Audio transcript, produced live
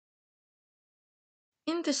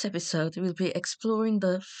In this episode, we'll be exploring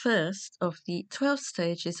the first of the 12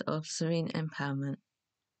 stages of serene empowerment.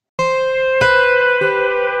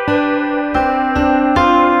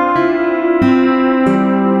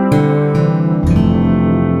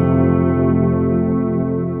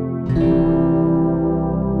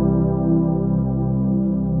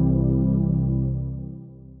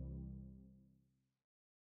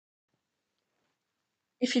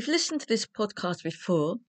 If you've listened to this podcast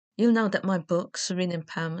before, you'll know that my book, Serene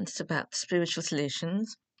Empowerment, is about spiritual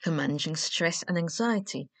solutions for managing stress and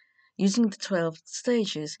anxiety using the 12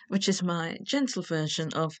 stages, which is my gentle version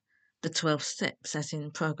of the 12 steps, as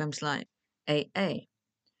in programs like AA.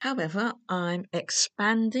 However, I'm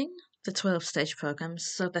expanding the 12-stage program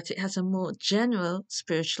so that it has a more general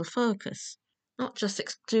spiritual focus, not just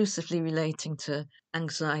exclusively relating to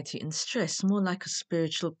anxiety and stress, more like a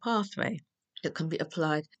spiritual pathway that can be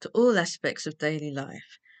applied to all aspects of daily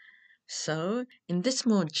life. So, in this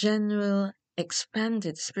more general,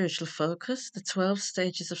 expanded spiritual focus, the 12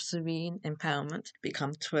 stages of serene empowerment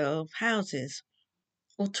become 12 houses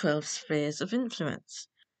or 12 spheres of influence.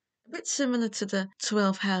 A bit similar to the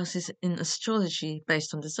 12 houses in astrology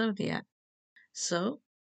based on the zodiac. So,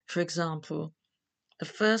 for example, the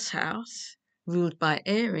first house, ruled by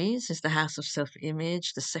Aries, is the house of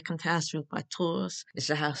self-image. The second house, ruled by Taurus, is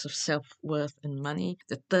the house of self-worth and money.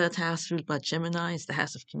 The third house, ruled by Gemini, is the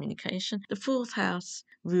house of communication. The fourth house,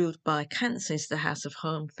 ruled by Cancer, is the house of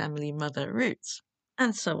home, family, mother, roots,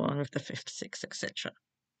 and so on with the fifth, sixth, etc.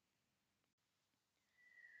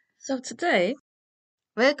 So today,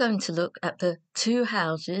 we're going to look at the two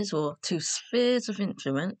houses or two spheres of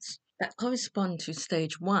influence that correspond to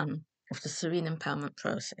stage 1 of the serene empowerment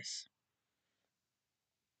process.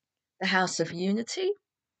 The house of unity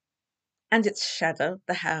and its shadow,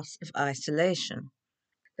 the house of isolation.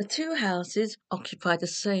 The two houses occupy the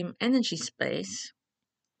same energy space,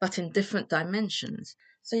 but in different dimensions,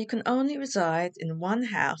 so you can only reside in one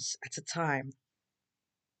house at a time.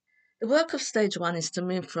 The work of stage 1 is to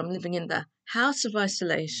move from living in the house of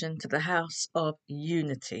isolation to the house of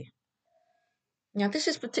unity. Now, this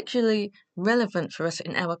is particularly relevant for us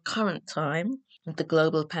in our current time with the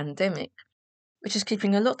global pandemic, which is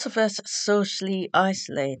keeping a lot of us socially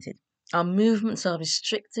isolated. Our movements are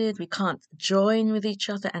restricted. We can't join with each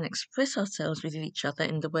other and express ourselves with each other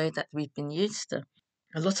in the way that we've been used to.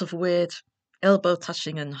 A lot of weird elbow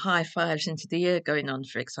touching and high fives into the air going on,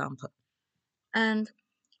 for example. And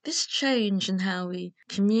this change in how we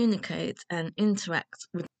communicate and interact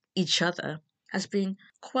with each other has been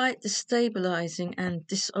quite destabilizing and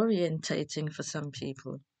disorientating for some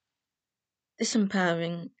people.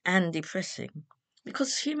 Disempowering and depressing,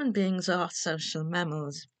 because human beings are social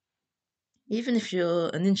mammals. Even if you're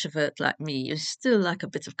an introvert like me, you still like a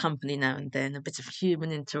bit of company now and then, a bit of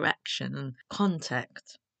human interaction and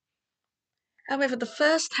contact. However, the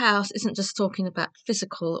first house isn't just talking about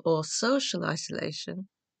physical or social isolation.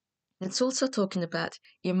 It's also talking about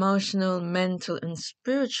emotional, mental, and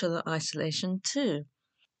spiritual isolation too.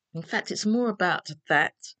 In fact, it's more about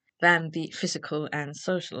that than the physical and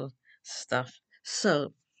social stuff.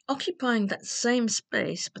 So, occupying that same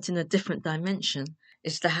space but in a different dimension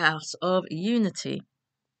is the house of unity.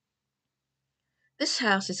 This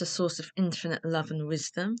house is a source of infinite love and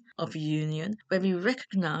wisdom, of union, where we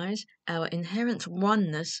recognize our inherent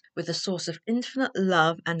oneness with the source of infinite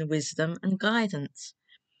love and wisdom and guidance.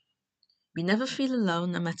 We never feel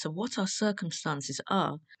alone no matter what our circumstances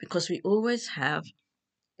are, because we always have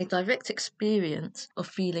a direct experience of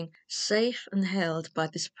feeling safe and held by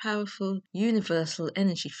this powerful universal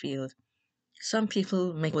energy field. Some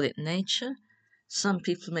people may call it nature, some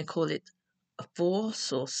people may call it a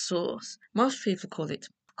force or source, most people call it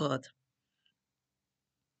God,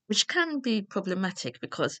 which can be problematic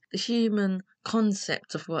because the human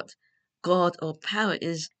concept of what God or power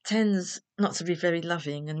is tends not to be very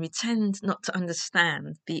loving, and we tend not to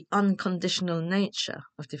understand the unconditional nature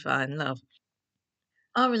of divine love.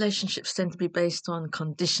 Our relationships tend to be based on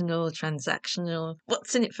conditional, transactional,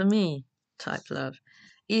 what's in it for me type love.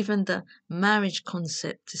 Even the marriage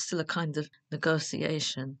concept is still a kind of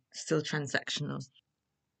negotiation, still transactional.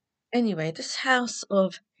 Anyway, this house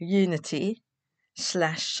of unity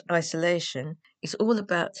 / isolation is all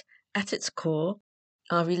about, at its core,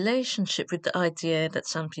 our relationship with the idea that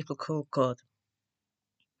some people call God.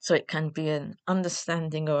 So it can be an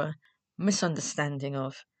understanding or a misunderstanding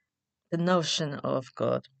of the notion of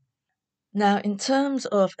God. Now, in terms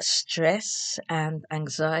of stress and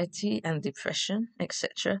anxiety and depression,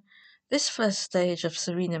 etc., this first stage of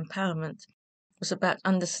serene empowerment was about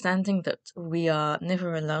understanding that we are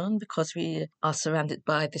never alone because we are surrounded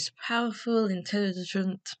by this powerful,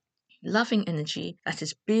 intelligent, loving energy that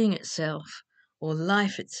is being itself or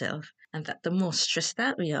life itself, and that the more stressed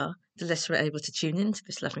out we are, the less we're able to tune into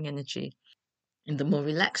this loving energy. And the more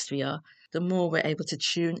relaxed we are, the more we're able to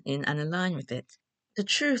tune in and align with it. The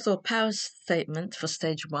truth or power statement for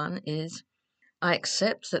stage 1 is, I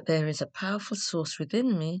accept that there is a powerful source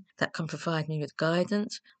within me that can provide me with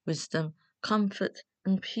guidance, wisdom, comfort,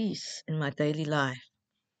 and peace in my daily life.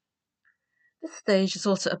 This stage is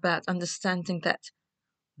also about understanding that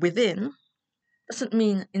within doesn't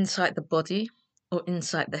mean inside the body or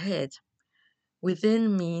inside the head.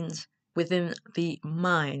 Within means within the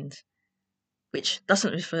mind, which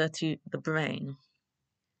doesn't refer to the brain.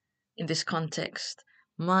 In this context,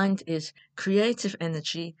 mind is creative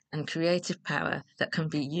energy and creative power that can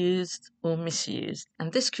be used or misused,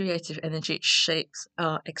 and this creative energy shapes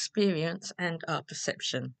our experience and our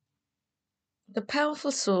perception. The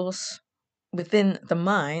powerful source within the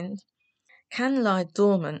mind can lie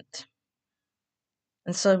dormant,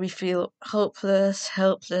 and so we feel hopeless,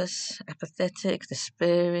 helpless, apathetic,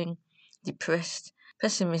 despairing, depressed,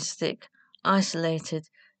 pessimistic, isolated,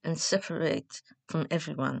 and separate from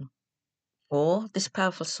everyone. Or this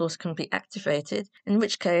powerful source can be activated, in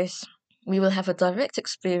which case we will have a direct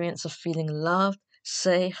experience of feeling loved,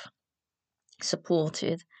 safe,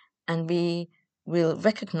 supported, and we will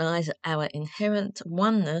recognize our inherent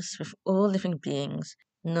oneness with all living beings,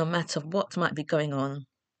 no matter what might be going on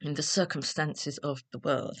in the circumstances of the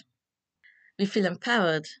world. We feel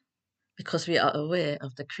empowered because we are aware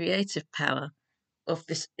of the creative power of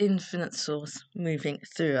this infinite source moving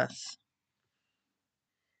through us.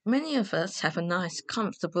 Many of us have a nice,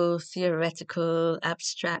 comfortable, theoretical,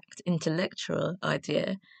 abstract, intellectual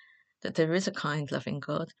idea that there is a kind, loving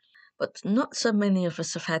God, but not so many of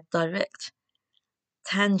us have had direct,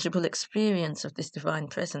 tangible experience of this divine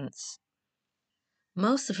presence.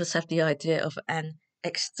 Most of us have the idea of an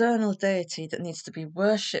external deity that needs to be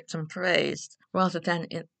worshipped and praised, rather than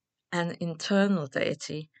an internal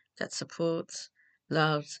deity that supports,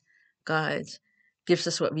 loves, guides, gives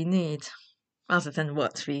us what we need, rather than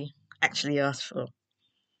what we actually ask for.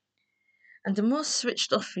 And the more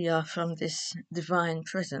switched off we are from this divine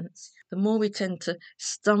presence, the more we tend to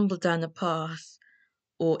stumble down a path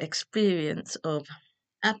or experience of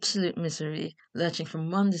absolute misery, lurching from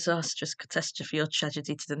one disastrous catastrophe or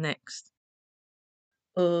tragedy to the next.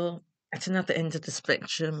 Or at another end of the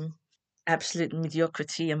spectrum, absolute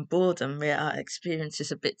mediocrity and boredom, where our experience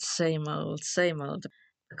is a bit same old,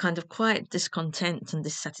 a kind of quiet discontent and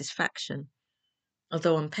dissatisfaction.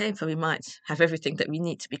 Although on paper we might have everything that we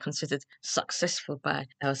need to be considered successful by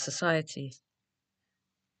our society.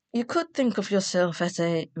 You could think of yourself as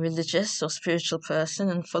a religious or spiritual person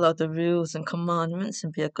and follow the rules and commandments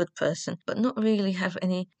and be a good person, but not really have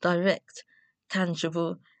any direct,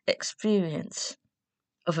 tangible experience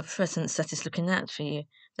of a presence that is looking out for you,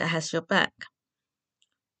 that has your back.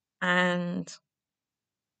 And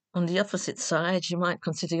on the opposite side, you might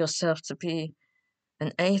consider yourself to be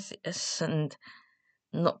an atheist and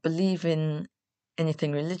not believe in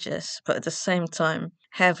anything religious, but at the same time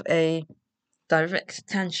have a direct,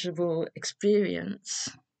 tangible experience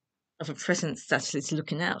of a presence that is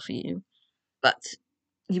looking out for you, but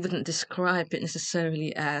you wouldn't describe it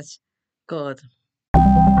necessarily as God.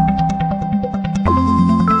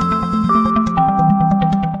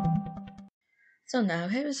 So now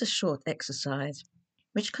here is a short exercise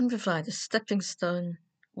which can provide a stepping stone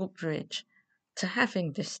or bridge to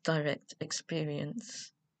having this direct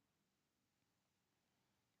experience.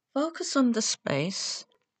 Focus on the space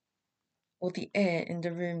or the air in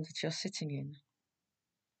the room that you're sitting in.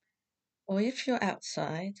 Or if you're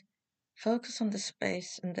outside, focus on the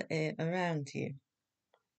space and the air around you.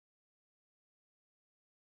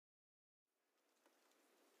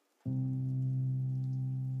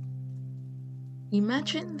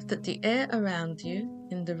 Imagine that the air around you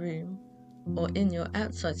in the room or in your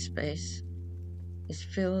outside space is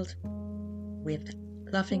filled with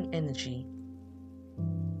loving energy.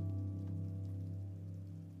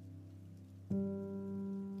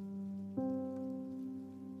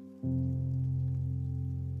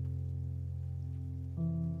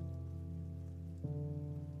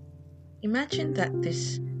 Imagine that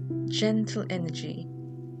this gentle energy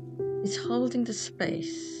is holding the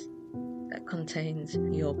space that contains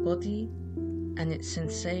your body and its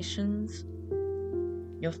sensations,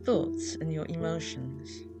 your thoughts and your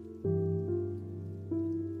emotions.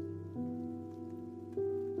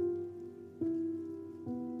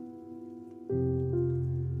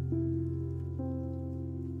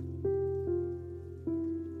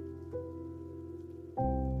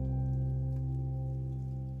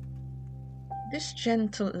 This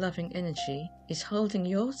gentle, loving energy is holding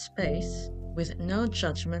your space with no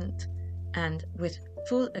judgment and with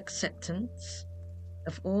full acceptance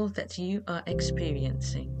of all that you are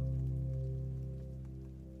experiencing.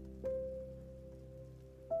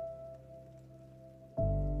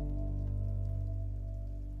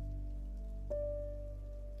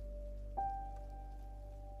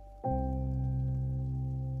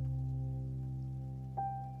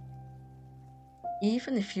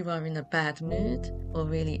 Even if you are in a bad mood, or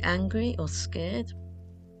really angry or scared,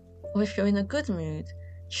 or if you're in a good mood,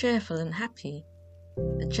 cheerful and happy,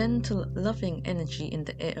 the gentle, loving energy in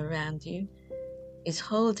the air around you is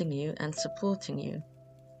holding you and supporting you,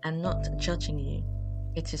 and not judging you.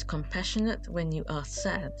 It is compassionate when you are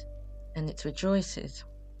sad, and it rejoices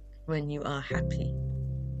when you are happy.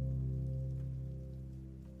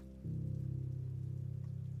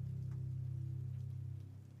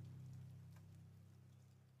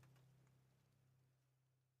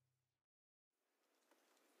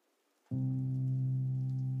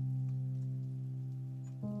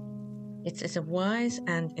 It is a wise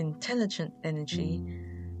and intelligent energy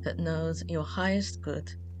that knows your highest good,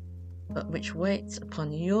 but which waits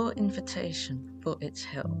upon your invitation for its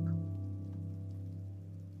help.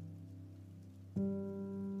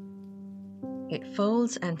 It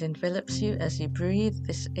folds and envelops you as you breathe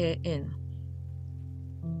this air in.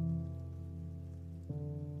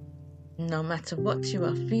 No matter what you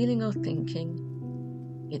are feeling or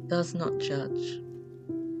thinking, it does not judge.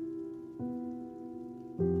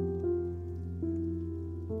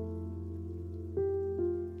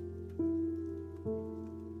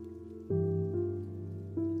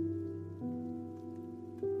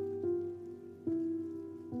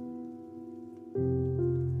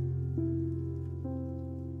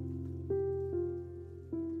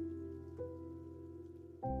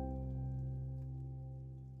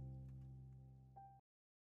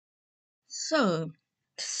 So,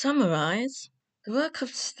 to summarize, the work of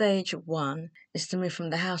stage 1 is to move from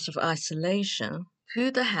the house of isolation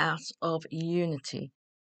to the house of unity.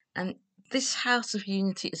 And this house of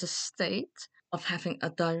unity is a state of having a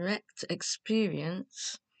direct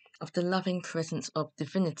experience of the loving presence of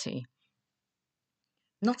divinity,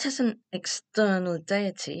 not as an external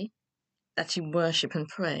deity that you worship and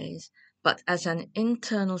praise, but as an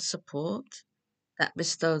internal support that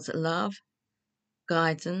bestows love,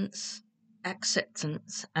 guidance,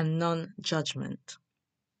 acceptance, and non-judgment.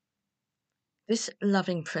 This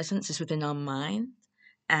loving presence is within our mind,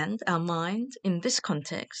 and our mind, in this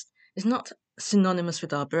context, is not synonymous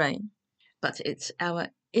with our brain, but it's our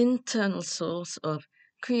internal source of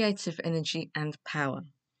creative energy and power.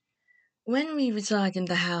 When we reside in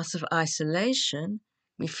the house of isolation,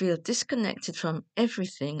 we feel disconnected from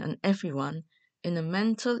everything and everyone in a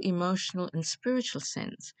mental, emotional, and spiritual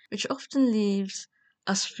sense, which often leaves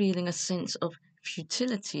us feeling a sense of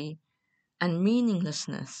futility and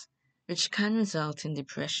meaninglessness, which can result in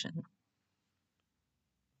depression.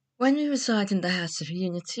 When we reside in the house of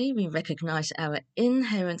unity, we recognize our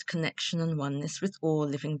inherent connection and oneness with all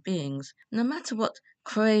living beings, no matter what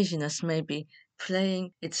craziness may be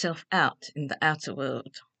playing itself out in the outer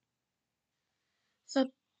world. So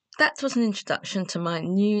that was an introduction to my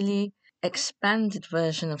newly expanded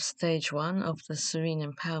version of stage 1 of the Serene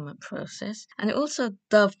Empowerment process, and it also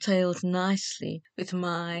dovetailed nicely with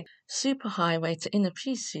my Superhighway to Inner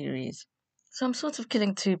Peace series. So I'm sort of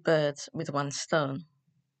killing two birds with one stone.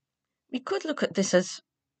 We could look at this as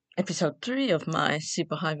episode 3 of my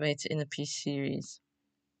Superhighway to Inner Peace series.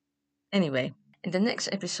 Anyway, in the next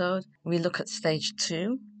episode, we look at stage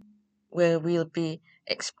 2, where we'll be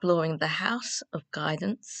exploring the house of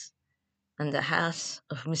guidance and the house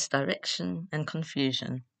of misdirection and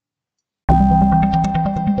confusion.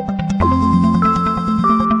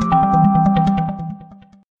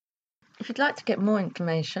 If you'd like to get more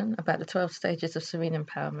information about the 12 stages of Serene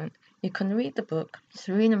Empowerment, you can read the book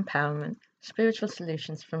Serene Empowerment: Spiritual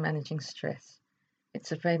Solutions for Managing Stress.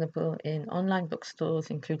 It's available in online bookstores,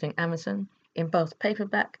 including Amazon, in both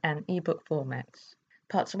paperback and ebook formats.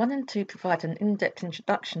 Parts 1 and 2 provide an in-depth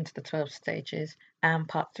introduction to the 12 stages, and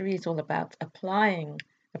Part 3 is all about applying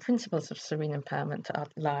the principles of serene empowerment to our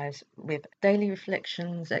lives with daily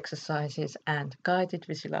reflections, exercises, and guided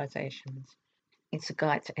visualizations. It's a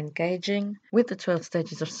guide to engaging with the 12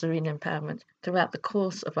 stages of serene empowerment throughout the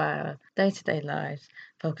course of our day-to-day lives,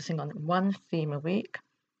 focusing on one theme a week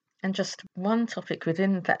and just one topic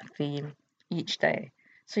within that theme each day.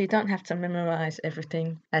 So you don't have to memorize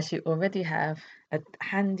everything, as you already have a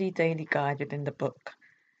handy daily guide within the book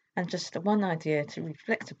and just one idea to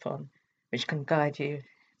reflect upon, which can guide you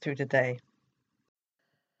through the day.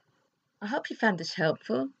 I hope you found this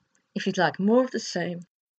helpful. If you'd like more of the same,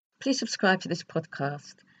 please subscribe to this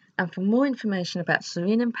podcast. And for more information about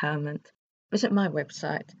Serene Empowerment, visit my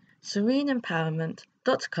website,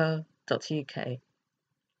 sereneempowerment.co.uk.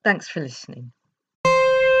 Thanks for listening.